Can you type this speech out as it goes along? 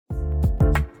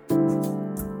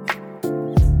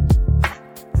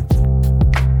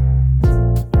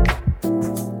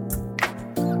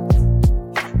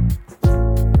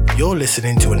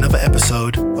listening to another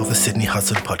episode of the Sydney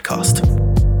Hudson Podcast.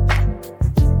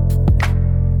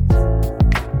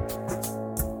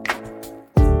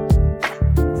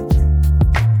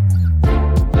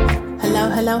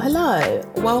 Hello.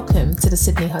 Welcome to the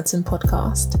Sydney Hudson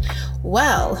Podcast.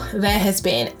 Well, there has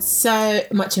been so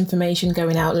much information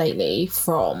going out lately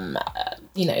from,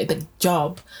 the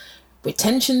job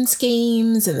retention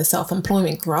schemes and the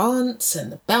self-employment grants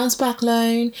and the bounce back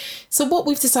loan. So what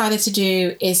we've decided to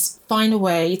do is find a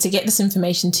way to get this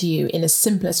information to you in the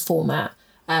simplest format.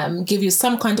 Give you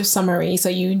some kind of summary so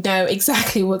you know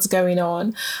exactly what's going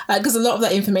on, because a lot of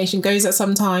that information goes out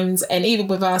sometimes, and even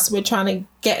with us, we're trying to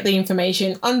get the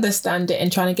information, understand it, and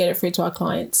trying to get it through to our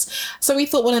clients. So we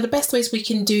thought one of the best ways we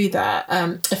can do that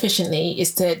efficiently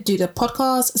is to do the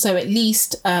podcast, so at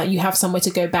least you have somewhere to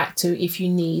go back to if you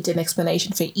need an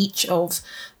explanation for each of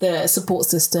the support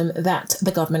system that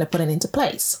the government are putting into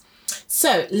place.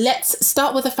 So let's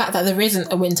start with the fact that there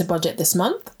isn't a winter budget this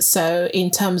month. So in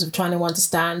terms of trying to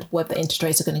understand whether interest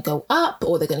rates are going to go up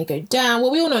or they're going to go down,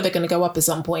 well, we all know they're going to go up at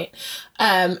some point,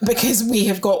 because we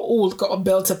have all got a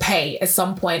bill to pay at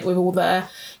some point with all the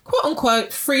quote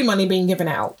unquote free money being given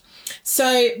out.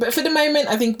 So, but for the moment,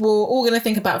 I think we're all going to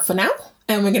think about for now,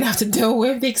 and we're going to have to deal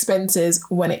with the expenses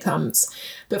when it comes.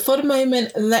 But for the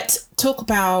moment, let's talk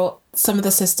about some of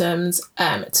the systems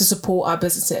to support our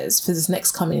businesses for this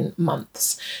next coming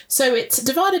months. So it's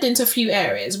divided into a few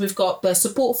areas. We've got the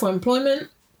support for employment.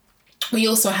 We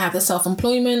also have the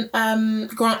self-employment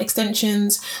grant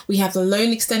extensions. We have the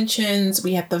loan extensions.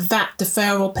 We have the VAT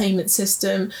deferral payment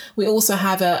system. We also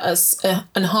have a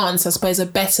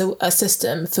better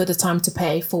system for the time to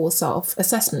pay for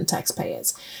self-assessment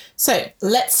taxpayers. So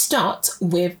let's start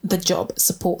with the job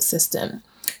support system.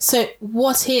 So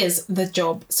what is the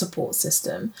job support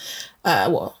system? I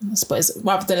suppose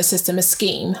rather than a system, a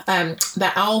scheme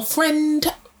that our friend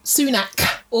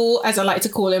Sunak, or as I like to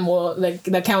call him, or the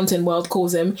accounting world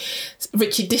calls him,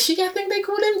 Richie Dishy, I think they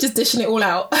call him, just dishing it all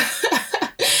out.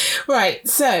 Right,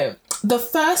 so the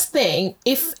first thing,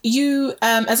 if you,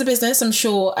 as a business, I'm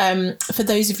sure for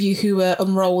those of you who are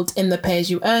enrolled in the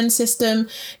pay-as-you-earn system,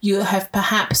 you have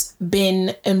perhaps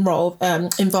been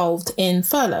involved in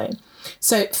furlough.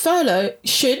 So furlough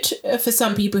should, for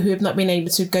some people who have not been able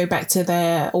to go back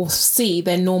to see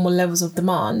their normal levels of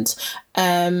demand,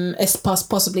 is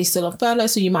possibly still on furlough.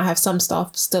 So you might have some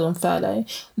staff still on furlough.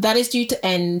 That is due to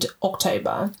end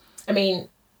October. I mean,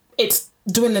 it's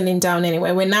dwindling down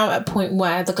anyway. We're now at a point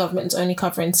where the government's only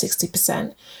covering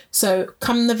 60%. So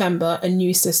come November, a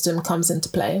new system comes into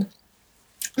play.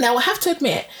 Now, I have to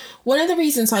admit, one of the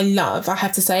reasons I'm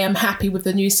happy with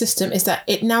the new system is that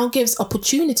it now gives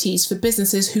opportunities for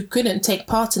businesses who couldn't take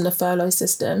part in the furlough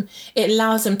system. It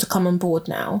allows them to come on board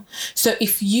now. So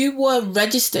if you were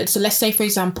registered, so let's say, for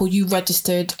example, you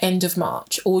registered end of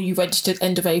March or you registered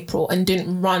end of April and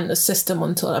didn't run the system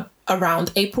until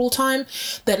around April time,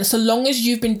 then so long as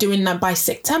you've been doing that by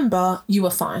September, you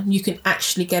are fine. You can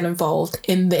actually get involved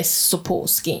in this support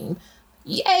scheme.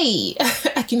 Yay!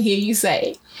 I can hear you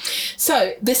say.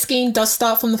 So this scheme does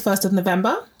start from the 1st of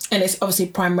November, and it's obviously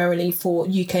primarily for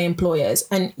UK employers,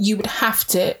 and you would have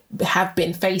to have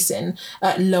been facing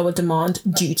lower demand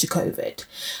due to COVID.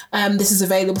 This is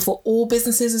available for all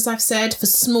businesses, as I've said, for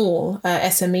small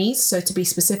SMEs, so to be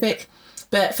specific.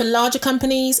 But for larger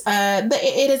companies,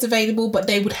 it is available, but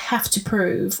they would have to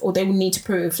prove, or they would need to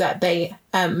prove that they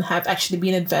have actually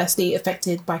been adversely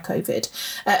affected by COVID.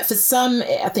 For some,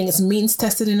 I think it's means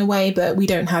tested in a way, but we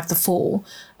don't have the full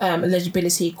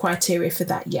eligibility criteria for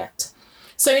that yet.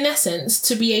 So in essence,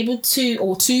 to be able to,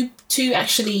 or to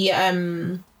actually,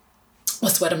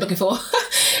 what's the word I'm looking for?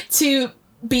 To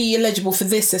be eligible for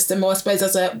this system, or I suppose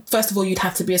first of all, you'd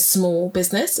have to be a small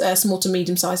business, a small to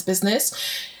medium-sized business.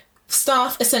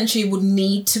 Staff essentially would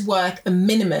need to work a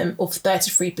minimum of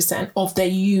 33% of their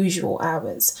usual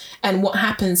hours. And what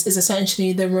happens is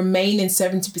essentially the remaining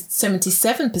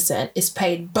 77% is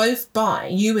paid both by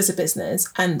you as a business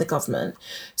and the government.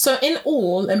 So in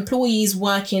all, employees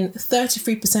working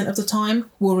 33% of the time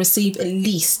will receive at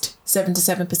least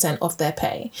 77% of their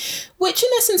pay, which in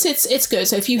essence it's good.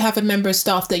 So if you have a member of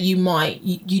staff that you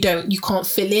can't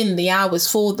fill in the hours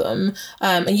for them,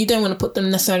 and you don't want to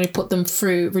necessarily put them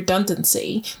through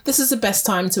redundancy, this is the best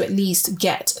time to at least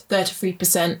get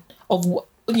 33% of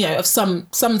some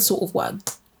sort of work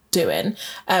doing.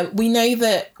 We know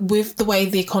that with the way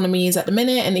the economy is at the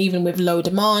minute, and even with low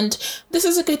demand, this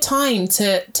is a good time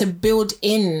to build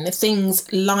in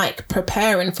things like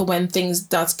preparing for when things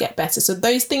does get better. So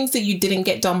those things that you didn't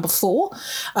get done before,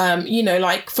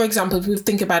 like, for example, if we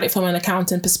think about it from an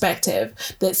accounting perspective,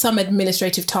 that some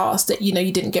administrative tasks that,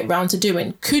 you didn't get round to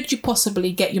doing, could you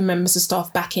possibly get your members of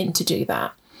staff back in to do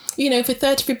that? For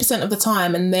 33% of the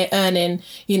time, and they're earning,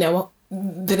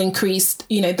 that increased,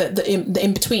 the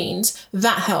in-betweens,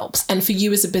 that helps. And for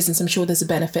you as a business, I'm sure there's a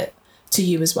benefit to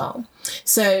you as well.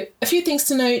 So a few things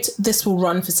to note: this will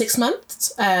run for 6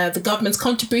 months. The government's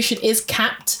contribution is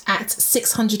capped at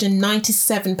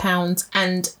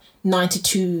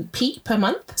 £697.92 per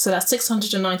month. So that's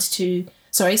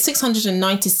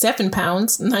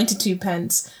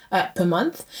 £697.92 per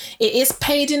month. It is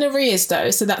paid in arrears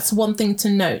though, so that's one thing to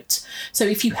note. So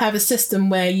if you have a system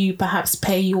where you perhaps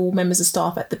pay your members of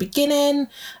staff at the beginning,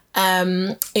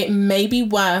 it may be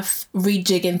worth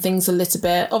rejigging things a little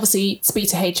bit. Obviously, speak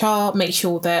to HR, make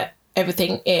sure that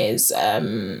everything is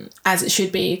as it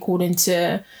should be according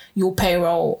to your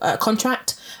payroll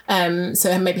contract.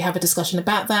 So maybe have a discussion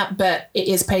about that, but it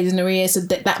is paid in arrears, so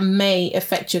that may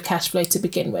affect your cash flow to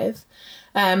begin with.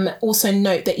 Also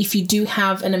note that if you do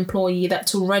have an employee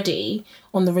that's already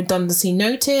on the redundancy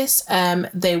notice,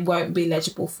 they won't be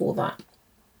eligible for that.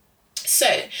 So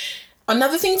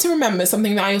another thing to remember,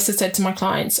 something that I also said to my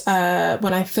clients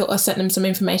when I sent them some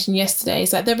information yesterday,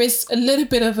 is that there is a little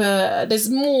bit of there's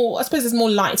more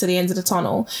light at the end of the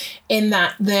tunnel, in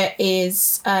that there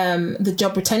is the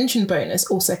job retention bonus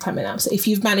also coming up. So if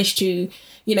you've managed to,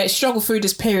 struggle through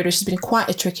this period, which has been quite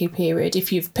a tricky period,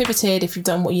 if you've pivoted, if you've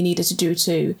done what you needed to do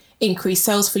to increase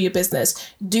sales for your business,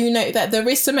 do note that there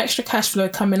is some extra cash flow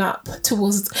coming up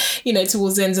towards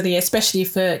the end of the year, especially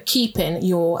for keeping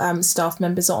your staff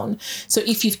members on. So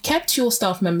if you've kept your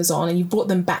staff members on and you brought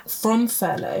them back from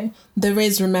furlough, there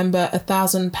is, remember,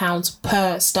 £1,000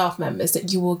 per staff members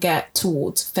that you will get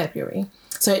towards February.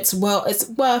 So it's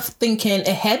worth thinking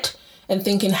ahead and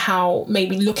thinking how,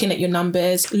 maybe looking at your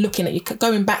numbers,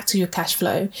 going back to your cash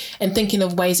flow and thinking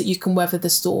of ways that you can weather the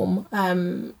storm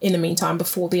in the meantime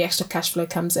before the extra cash flow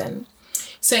comes in.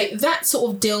 So that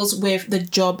sort of deals with the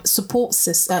job support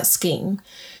scheme.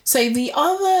 So the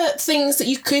other things that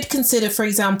you could consider, for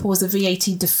example, is a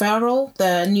VAT deferral.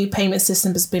 The new payment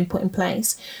system has been put in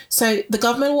place. So the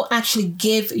government will actually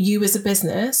give you as a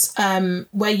business,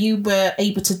 where you were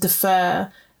able to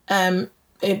defer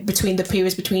between the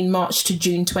periods between March to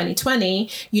June 2020,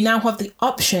 you now have the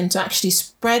option to actually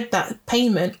spread that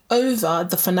payment over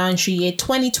the financial year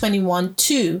 2021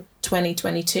 to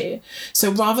 2022.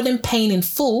 So rather than paying in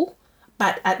full,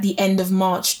 but at the end of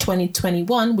March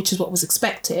 2021, which is what was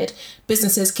expected,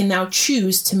 businesses can now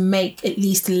choose to make at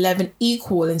least 11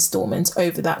 equal installments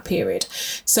over that period.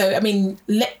 So,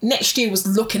 next year was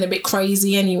looking a bit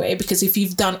crazy anyway, because if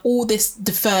you've done all this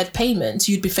deferred payments,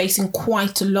 you'd be facing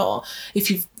quite a lot.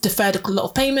 If you've deferred a lot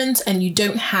of payments and you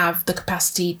don't have the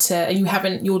capacity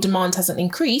and your demand hasn't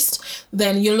increased,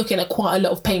 then you're looking at quite a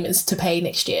lot of payments to pay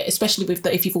next year, especially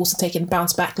if you've also taken a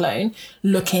bounce back loan,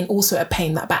 looking also at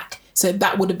paying that back. So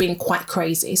that would have been quite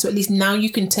crazy. So at least now you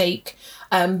can take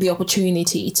the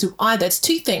opportunity to there's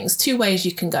two ways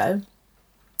you can go.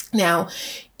 Now,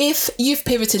 if you've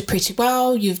pivoted pretty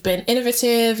well, you've been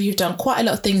innovative, you've done quite a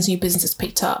lot of things and your business has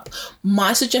picked up,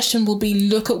 my suggestion will be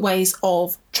look at ways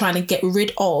of trying to get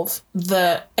rid of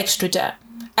the extra debt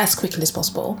as quickly as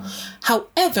possible.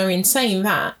 However, in saying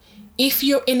that, if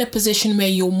you're in a position where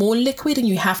you're more liquid and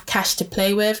you have cash to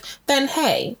play with, then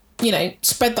hey,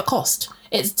 spread the cost.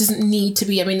 It doesn't need to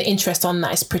be, the interest on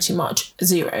that is pretty much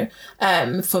zero.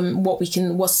 From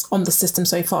what's on the system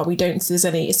so far, there's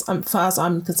any, as far as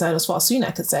I'm concerned, as far as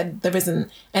Sunak has said, there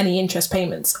isn't any interest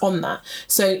payments on that.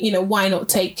 So, why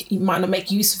not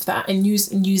make use of that and use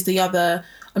the other,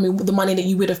 the money that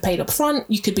you would have paid up front,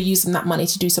 you could be using that money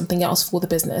to do something else for the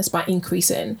business by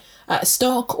increasing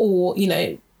stock or,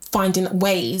 finding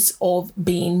ways of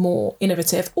being more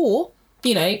innovative or,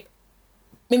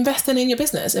 investing in your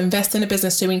business, invest in a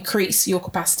business to increase your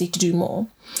capacity to do more.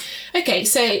 Okay,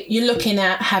 so you're looking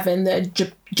at having the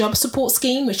job support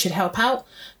scheme, which should help out.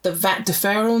 The VAT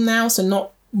deferral now, so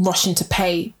not rushing to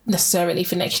pay necessarily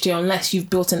for next year unless you've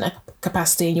built in a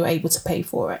capacity and you're able to pay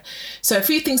for it. So a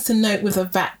few things to note with a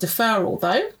VAT deferral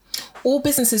though. All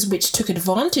businesses which took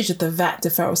advantage of the VAT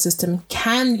deferral system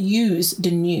can use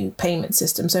the new payment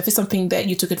system. So if it's something that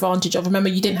you took advantage of, remember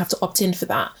you didn't have to opt in for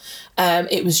that.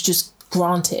 It was just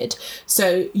granted.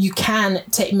 So you can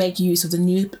make use of the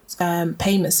new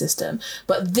payment system.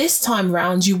 But this time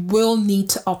round, you will need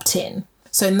to opt in.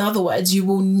 So in other words, you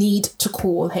will need to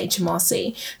call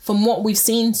HMRC. From what we've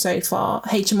seen so far,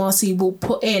 HMRC will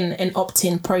put in an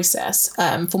opt-in process,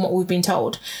 from what we've been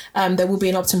told. There will be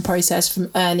an opt-in process from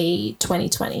early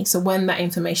 2020. So when that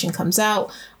information comes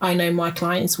out, I know my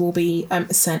clients will be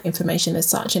sent information as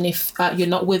such. And if you're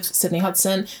not with Sydney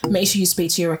Hudson, make sure you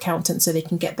speak to your accountant so they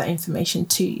can get that information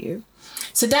to you.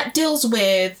 So that deals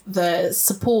with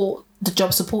the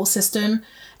job support system,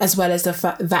 as well as the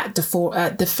VAT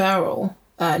deferral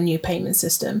new payment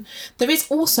system. There is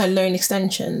also loan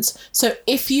extensions. So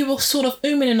if you were sort of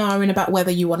umming and ahhing about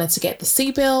whether you wanted to get the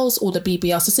CBILS or the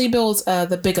BBL, so CBILS are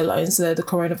the bigger loans, the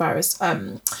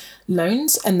coronavirus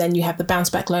loans, and then you have the bounce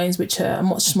back loans, which are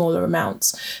much smaller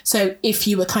amounts. So if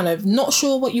you were kind of not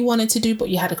sure what you wanted to do, but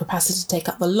you had a capacity to take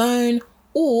up the loan,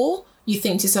 or you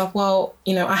think to yourself, well,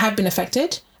 I have been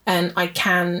affected and I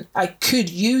could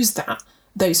use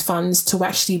those funds to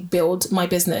actually build my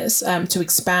business, to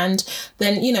expand,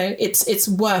 then, it's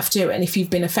worth doing if you've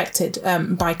been affected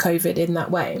by COVID in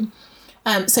that way.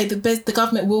 So the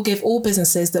government will give all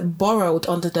businesses that borrowed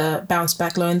under the bounce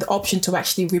back loan the option to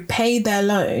actually repay their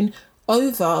loan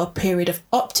over a period of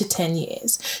up to 10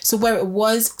 years. So where it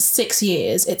was 6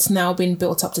 years, it's now been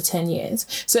built up to 10 years.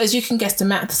 So as you can guess the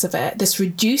maths of it, this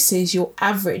reduces your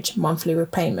average monthly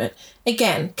repayment.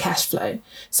 Again, cash flow.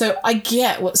 So I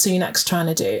get what Sunak's trying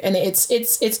to do, and it's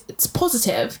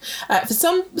positive. For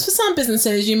some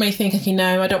businesses, you may think, okay,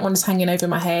 no, I don't want this hanging over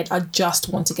my head. I just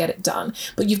want to get it done.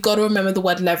 But you've got to remember the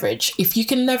word leverage. If you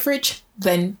can leverage,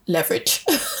 then leverage.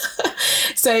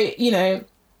 So,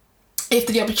 if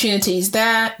the opportunity is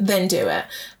there, then do it.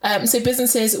 So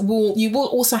businesses you will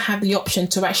also have the option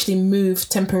to actually move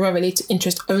temporarily to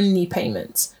interest-only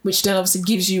payments, which then obviously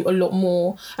gives you a lot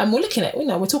more. And we're looking at,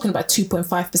 we're talking about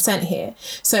 2.5% here.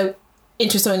 So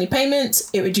interest-only payments,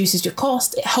 it reduces your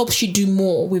cost. It helps you do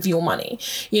more with your money.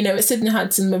 At Sydney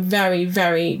Hudson, we're very,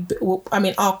 very,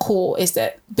 our core is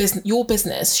that your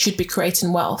business should be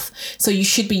creating wealth. So you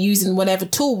should be using whatever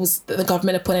tools that the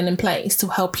government are putting in place to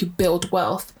help you build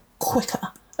wealth quicker.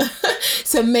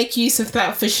 So make use of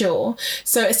that for sure.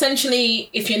 So essentially,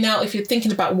 if you're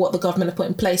thinking about what the government have put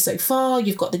in place so far,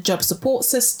 you've got the job support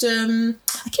system.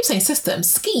 I keep saying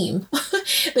scheme.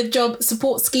 The job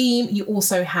support scheme. You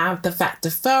also have the VAT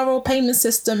deferral payment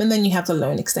system, and then you have the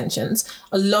loan extensions.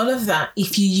 A lot of that,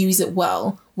 if you use it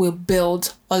well, will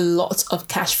build a lot of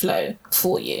cash flow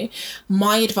for you.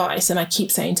 My advice, and I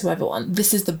keep saying to everyone,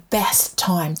 this is the best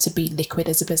time to be liquid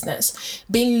as a business.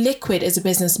 Being liquid as a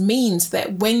business means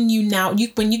that when you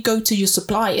go to your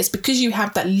suppliers, because you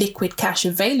have that liquid cash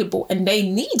available and they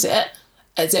need it,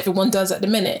 as everyone does at the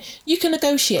minute, you can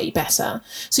negotiate better.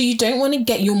 So you don't want to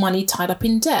get your money tied up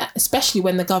in debt, especially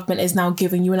when the government is now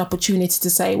giving you an opportunity to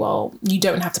say, well, you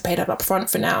don't have to pay that up front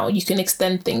for now. You can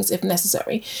extend things if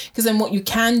necessary. Because then what you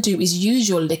can do is use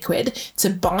your liquid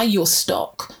to buy your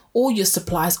stock or your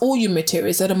supplies or your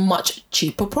materials at a much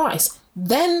cheaper price.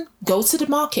 Then go to the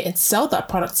market and sell that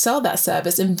product, sell that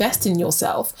service, invest in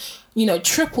yourself.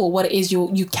 Triple what it is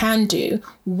you can do.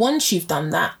 Once you've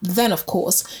done that, then of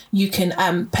course you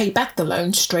can pay back the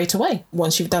loan straight away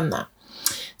once you've done that.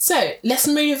 So let's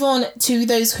move on to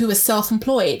those who are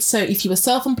self-employed. So if you are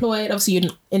self-employed, obviously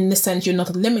in this sense, you're not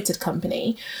a limited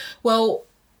company. Well,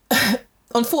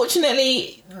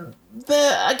 unfortunately,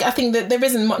 I think that there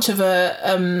isn't much of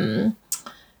a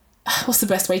what's the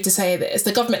best way to say this?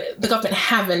 The government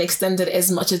haven't extended it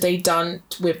as much as they've done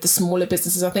with the smaller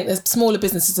businesses. I think the smaller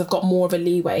businesses have got more of a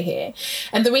leeway here.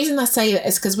 And the reason I say that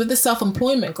is because with the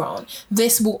self-employment grant,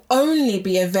 this will only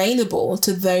be available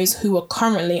to those who are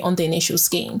currently on the initial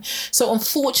scheme. So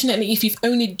unfortunately, if you've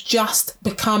only just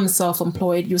become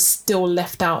self-employed, you're still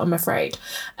left out, I'm afraid.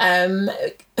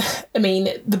 The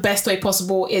best way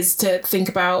possible is to think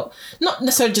about not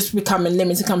necessarily just becoming a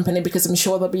limited company, because I'm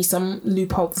sure there'll be some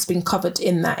loophole that's been covered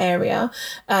in that area.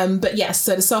 But yes,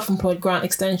 so the self-employed grant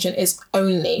extension is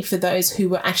only for those who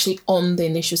were actually on the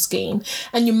initial scheme.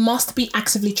 And you must be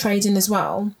actively trading as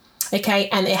well. Okay,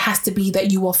 and it has to be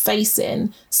that you are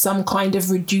facing some kind of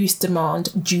reduced demand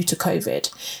due to COVID.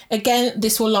 Again,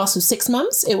 this will last for 6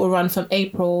 months. It will run from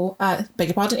it will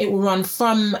run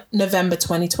from November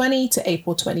 2020 to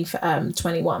April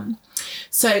 2021.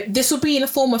 So this will be in the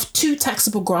form of 2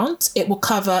 taxable grants. It will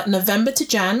cover November to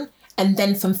Jan, and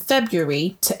then from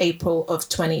February to April of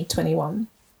 2021.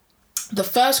 The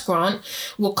first grant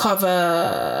will cover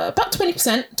about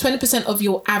 20% of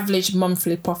your average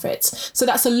monthly profits. So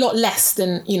that's a lot less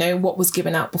than, what was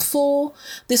given out before.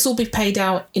 This will be paid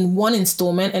out in one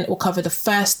installment, and it will cover the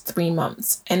first 3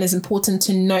 months. And it's important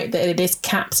to note that it is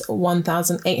capped at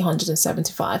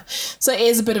 1,875. So it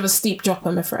is a bit of a steep drop,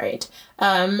 I'm afraid.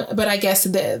 But I guess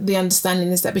the understanding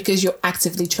is that because you're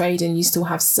actively trading, you still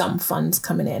have some funds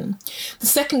coming in. The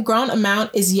second grant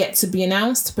amount is yet to be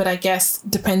announced, but I guess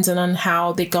depending on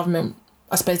how the government,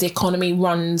 I suppose the economy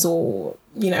runs, or,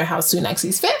 how Sunak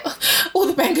sees fit, or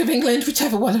the Bank of England,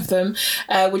 whichever one of them,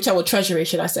 whichever Treasury,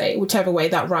 should I say, whichever way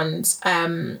that runs,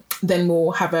 then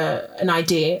we'll have an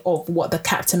idea of what the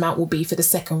capped amount will be for the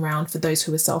second round for those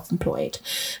who are self-employed.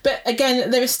 But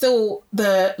again, there is still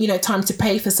the, time to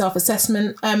pay for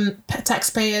self-assessment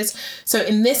taxpayers. So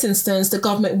in this instance, the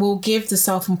government will give the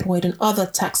self-employed and other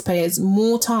taxpayers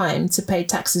more time to pay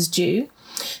taxes due.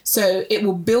 So it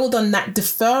will build on that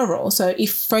deferral. So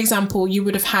if, for example, you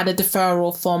would have had a deferral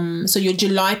so your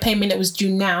July payment that was due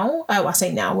now, I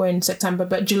say now, we're in September,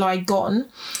 but July gone,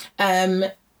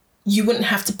 you wouldn't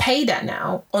have to pay that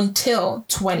now until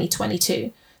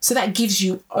 2022. So that gives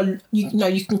you,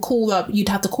 you can call up, you'd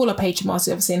have to call up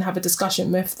HMRC obviously and have a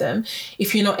discussion with them.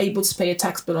 If you're not able to pay a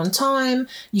tax bill on time,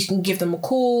 you can give them a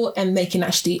call and they can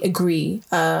actually agree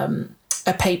a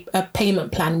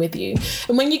payment plan with you.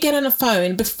 And when you get on the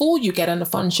phone, before you get on the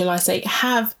phone, shall I say,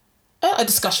 have a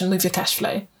discussion with your cash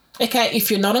flow. Okay, if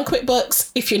you're not on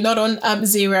QuickBooks, if you're not on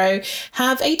Xero,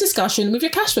 have a discussion with your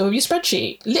cash flow, with your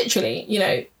spreadsheet.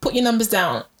 Literally, put your numbers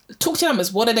down. Talk to your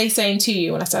numbers. What are they saying to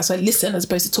you? When I say listen as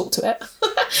opposed to talk to it.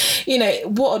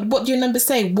 What do your numbers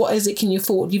say? What is it can you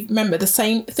afford? You remember the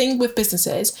same thing with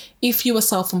businesses. If you are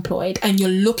self-employed and you're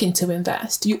looking to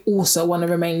invest, you also want to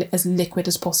remain as liquid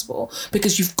as possible,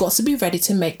 because you've got to be ready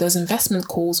to make those investment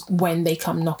calls when they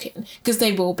come knocking, because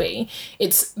they will be.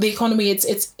 It's the economy.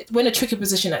 It's we're in a tricky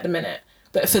position at the minute.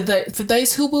 But for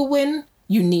those who will win,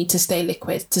 you need to stay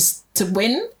liquid to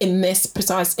win in this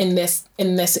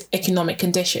economic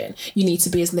condition. You need to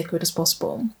be as liquid as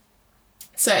possible.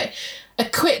 So, a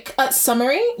quick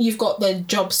summary: you've got the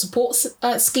job support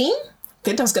scheme.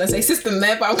 Good, I was going to say system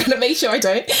there, but I'm going to make sure I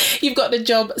don't. You've got the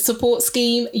job support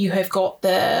scheme. You have got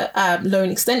the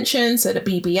loan extension, so the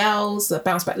BBLs, the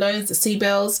bounce back loans, the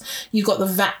CBILS. You've got the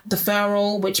VAT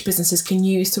deferral, which businesses can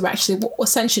use to actually,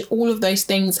 essentially, all of those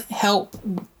things help.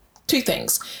 Two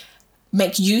things.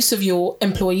 Make use of your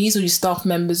employees or your staff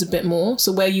members a bit more.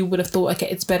 So where you would have thought, okay,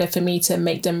 it's better for me to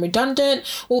make them redundant,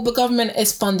 or the government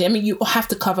is funding. I mean, you have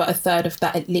to cover a third of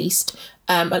that at least,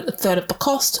 a third of the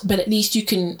cost, but at least you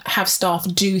can have staff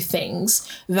do things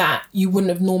that you wouldn't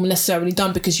have normally necessarily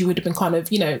done, because you would have been kind of,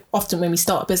 often when we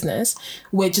start a business,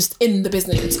 we're just in the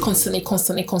business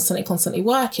constantly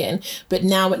working. But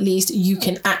now at least you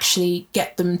can actually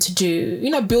get them to do,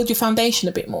 build your foundation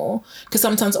a bit more. Because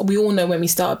sometimes we all know when we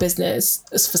start a business,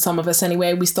 for some of us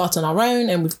anyway, we start on our own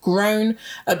and we've grown,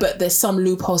 but there's some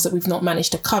loopholes that we've not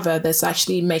managed to cover that's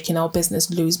actually making our business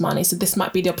lose money. So this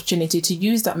might be the opportunity to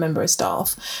use that member of staff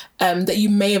that you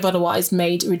may have otherwise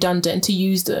made redundant, to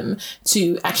use them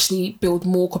to actually build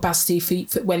more capacity for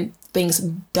when things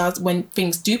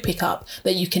do pick up,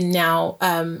 that you can now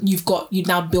you've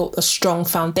now built a strong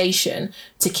foundation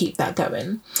to keep that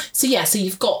going. So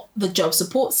you've got the job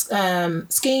support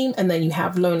scheme, and then you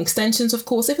have loan extensions, of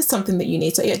course, if it's something that you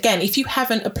need. So again, if you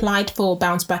haven't applied for a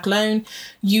bounce back loan,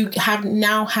 you have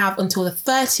until the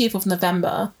 30th of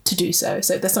November to do so.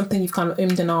 So if there's something you've kind of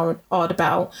ummed and ahed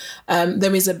about,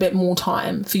 there is a bit more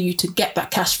time for you to get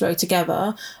that cash flow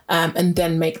together and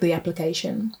then make the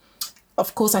application.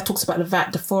 Of course, I talked about the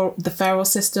VAT deferral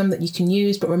system that you can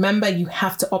use, but remember, you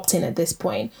have to opt in at this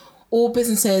point. All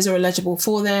businesses are eligible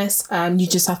for this. You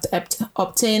just have to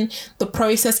opt in. The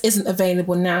process isn't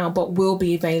available now, but will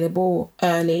be available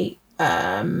early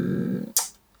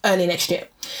next year.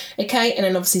 Okay, and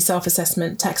then obviously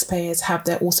self-assessment taxpayers have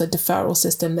their also deferral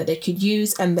system that they could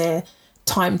use, and their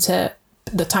time to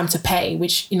pay,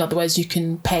 which in other words you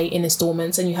can pay in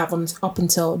installments, and you have them up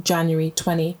until January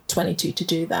 2022 to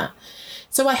do that.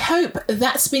 So I hope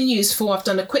that's been useful. I've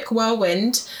done a quick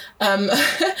whirlwind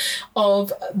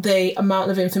of the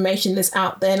amount of information that's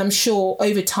out there, and I'm sure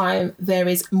over time there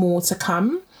is more to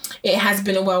come. It has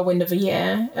been a whirlwind of a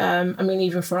year.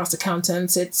 Even for us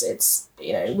accountants, it's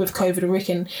with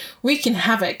COVID wreaking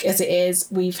havoc as it is,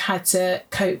 we've had to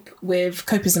cope with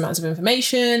copious amounts of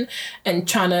information and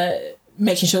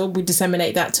making sure we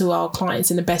disseminate that to our clients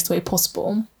in the best way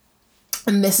possible.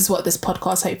 And this is what this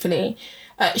podcast hopefully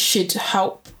should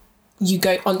help you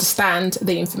go understand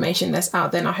the information that's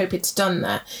out there, and I hope it's done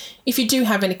that. If you do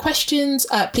have any questions,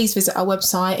 please visit our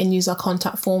website and use our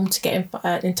contact form to get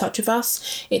in touch with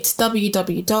us. It's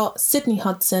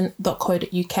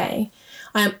www.sydneyhudson.co.uk.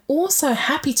 I am also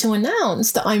happy to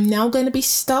announce that I'm now going to be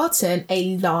starting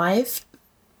a live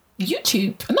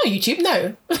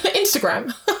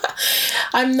Instagram.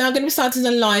 I'm now going to be starting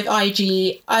a live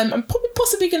IG. I'm probably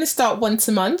possibly going to start once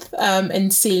a month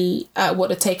and see what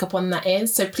the take up on that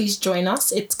is. So please join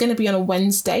us. It's going to be on a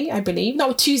Wednesday, I believe.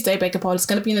 No, Tuesday, beg your pardon. It's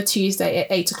going to be on a Tuesday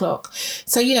at 8 o'clock.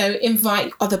 So,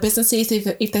 invite other businesses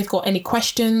if they've got any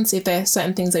questions, if there are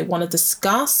certain things they want to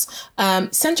discuss,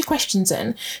 send your questions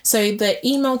in. So the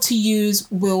email to use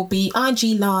will be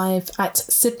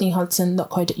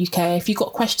iglive@sydneyhudson.co.uk. If you've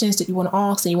got questions that you want to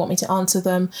ask and you want me to answer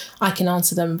them, I can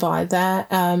answer them via there.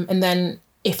 And then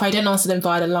if I don't answer them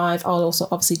via the live, I'll also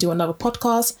obviously do another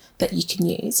podcast that you can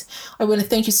use. I want to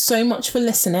thank you so much for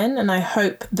listening, and I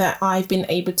hope that I've been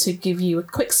able to give you a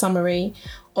quick summary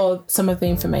of some of the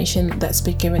information that's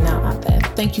been given out there.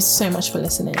 Thank you so much for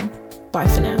listening. Bye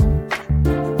for now.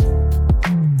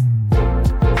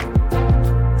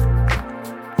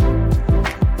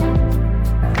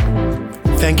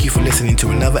 Thank you for listening to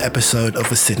another episode of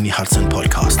the Sydney Hudson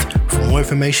podcast. For more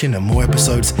information and more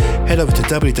episodes, head over to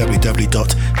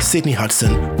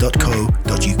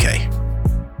www.sydneyhudson.co.uk.